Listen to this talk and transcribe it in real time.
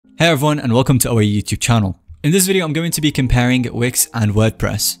Hey everyone, and welcome to our YouTube channel. In this video, I'm going to be comparing Wix and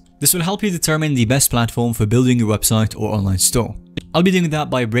WordPress. This will help you determine the best platform for building your website or online store. I'll be doing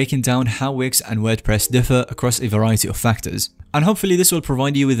that by breaking down how Wix and WordPress differ across a variety of factors. And hopefully this will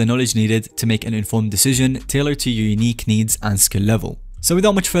provide you with the knowledge needed to make an informed decision tailored to your unique needs and skill level. So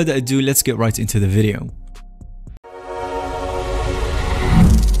without much further ado, let's get right into the video.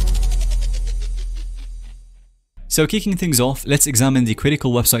 So kicking things off, let's examine the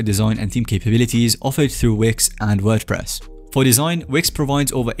critical website design and theme capabilities offered through Wix and WordPress. For design, Wix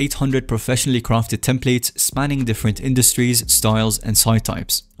provides over 800 professionally crafted templates spanning different industries, styles, and site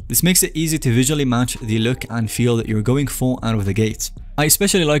types. This makes it easy to visually match the look and feel that you're going for out of the gate. I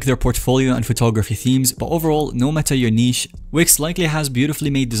especially like their portfolio and photography themes, but overall, no matter your niche, Wix likely has beautifully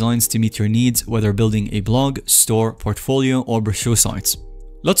made designs to meet your needs, whether building a blog, store, portfolio, or brochure sites.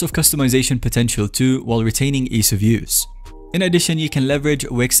 Lots of customization potential too, while retaining ease of use. In addition, you can leverage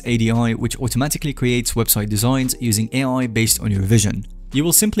Wix ADI, which automatically creates website designs using AI based on your vision. You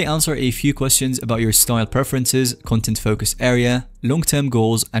will simply answer a few questions about your style preferences, content focus area, long-term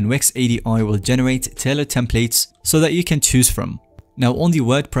goals, and Wix ADI will generate tailored templates so that you can choose from. Now on the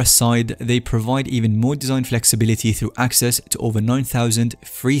WordPress side, they provide even more design flexibility through access to over 9,000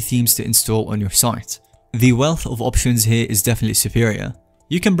 free themes to install on your site. The wealth of options here is definitely superior.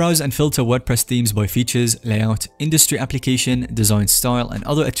 You can browse and filter WordPress themes by features, layout, industry application, design style, and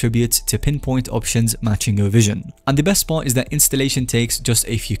other attributes to pinpoint options matching your vision. And the best part is that installation takes just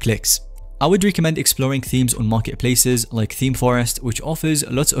a few clicks. I would recommend exploring themes on marketplaces like ThemeForest, which offers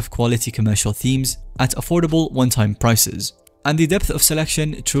lots of quality commercial themes at affordable one-time prices. And the depth of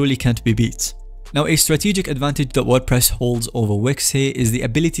selection truly can't be beat. Now, a strategic advantage that WordPress holds over Wix here is the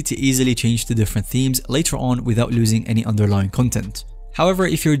ability to easily change to different themes later on without losing any underlying content. However,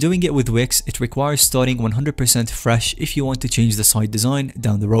 if you're doing it with Wix, it requires starting 100% fresh if you want to change the site design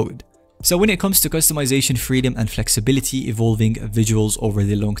down the road. So when it comes to customization freedom and flexibility evolving visuals over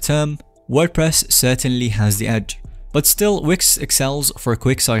the long term, WordPress certainly has the edge. But still, Wix excels for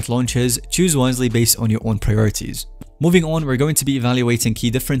quick site launches. Choose wisely based on your own priorities. Moving on, we're going to be evaluating key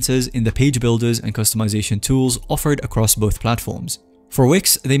differences in the page builders and customization tools offered across both platforms. For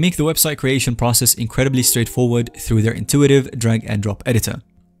Wix, they make the website creation process incredibly straightforward through their intuitive drag and drop editor.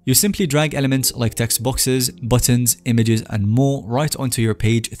 You simply drag elements like text boxes, buttons, images, and more right onto your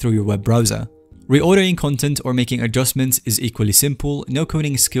page through your web browser. Reordering content or making adjustments is equally simple, no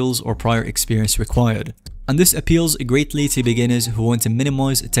coding skills or prior experience required. And this appeals greatly to beginners who want to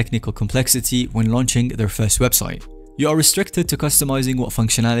minimize technical complexity when launching their first website. You are restricted to customizing what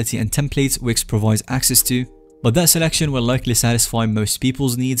functionality and templates Wix provides access to, but that selection will likely satisfy most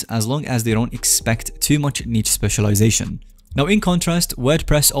people's needs as long as they don't expect too much niche specialization. Now in contrast,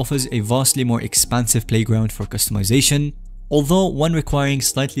 WordPress offers a vastly more expansive playground for customization, although one requiring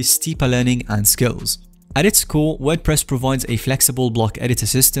slightly steeper learning and skills. At its core, WordPress provides a flexible block editor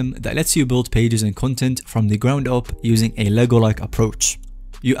system that lets you build pages and content from the ground up using a Lego-like approach.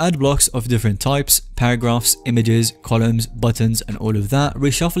 You add blocks of different types, paragraphs, images, columns, buttons, and all of that,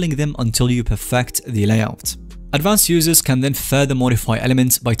 reshuffling them until you perfect the layout. Advanced users can then further modify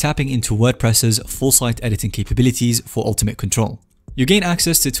elements by tapping into WordPress's full site editing capabilities for ultimate control. You gain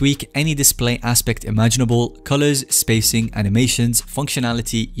access to tweak any display aspect imaginable, colors, spacing, animations,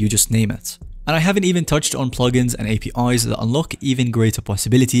 functionality, you just name it. And I haven't even touched on plugins and APIs that unlock even greater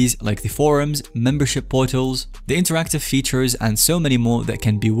possibilities like the forums, membership portals, the interactive features, and so many more that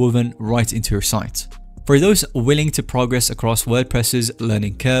can be woven right into your site. For those willing to progress across WordPress's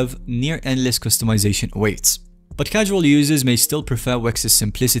learning curve, near endless customization awaits. But casual users may still prefer Wix's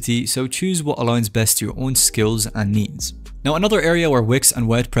simplicity, so choose what aligns best to your own skills and needs. Now, another area where Wix and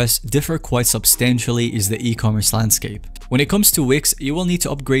WordPress differ quite substantially is the e-commerce landscape. When it comes to Wix, you will need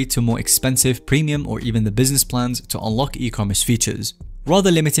to upgrade to more expensive premium or even the business plans to unlock e-commerce features,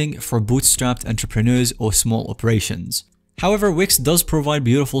 rather limiting for bootstrapped entrepreneurs or small operations. However, Wix does provide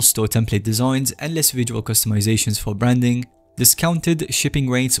beautiful store template designs, endless visual customizations for branding, discounted shipping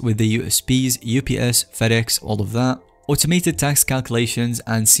rates with the USPs, UPS, FedEx, all of that, automated tax calculations,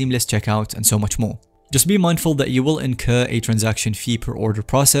 and seamless checkout, and so much more. Just be mindful that you will incur a transaction fee per order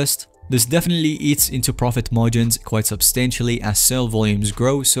processed. This definitely eats into profit margins quite substantially as sale volumes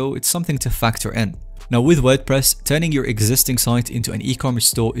grow, so it's something to factor in. Now with WordPress, turning your existing site into an e-commerce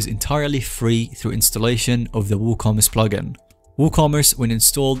store is entirely free through installation of the WooCommerce plugin. WooCommerce, when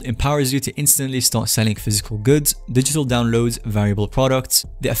installed, empowers you to instantly start selling physical goods, digital downloads, variable products,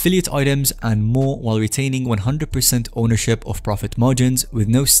 the affiliate items, and more while retaining 100% ownership of profit margins with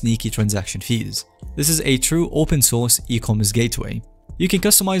no sneaky transaction fees. This is a true open source e-commerce gateway. You can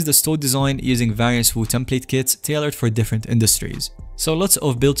customize the store design using various Woo template kits tailored for different industries. So lots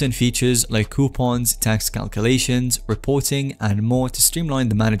of built-in features like coupons, tax calculations, reporting, and more to streamline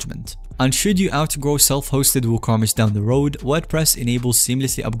the management. And should you outgrow self-hosted WooCommerce down the road, WordPress enables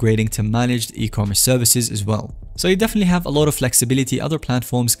seamlessly upgrading to managed e-commerce services as well. So you definitely have a lot of flexibility other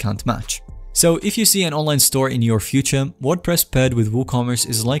platforms can't match. So if you see an online store in your future, WordPress paired with WooCommerce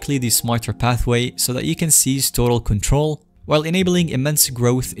is likely the smarter pathway so that you can seize total control while enabling immense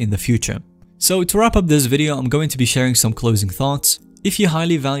growth in the future. So to wrap up this video, I'm going to be sharing some closing thoughts. If you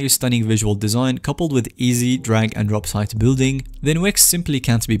highly value stunning visual design coupled with easy drag and drop site building, then Wix simply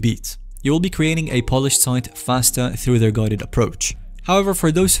can't be beat. You will be creating a polished site faster through their guided approach. However,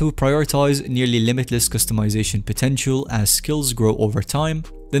 for those who prioritize nearly limitless customization potential as skills grow over time,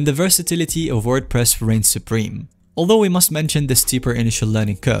 then the versatility of WordPress reigns supreme. Although we must mention the steeper initial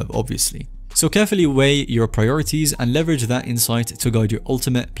learning curve, obviously. So carefully weigh your priorities and leverage that insight to guide your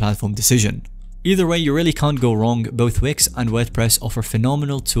ultimate platform decision. Either way, you really can't go wrong. Both Wix and WordPress offer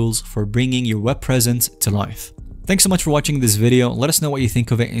phenomenal tools for bringing your web presence to life. Thanks so much for watching this video. Let us know what you think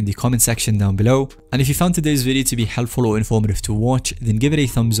of it in the comment section down below. And if you found today's video to be helpful or informative to watch, then give it a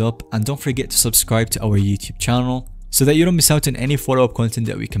thumbs up and don't forget to subscribe to our YouTube channel so that you don't miss out on any follow-up content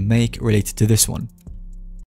that we can make related to this one.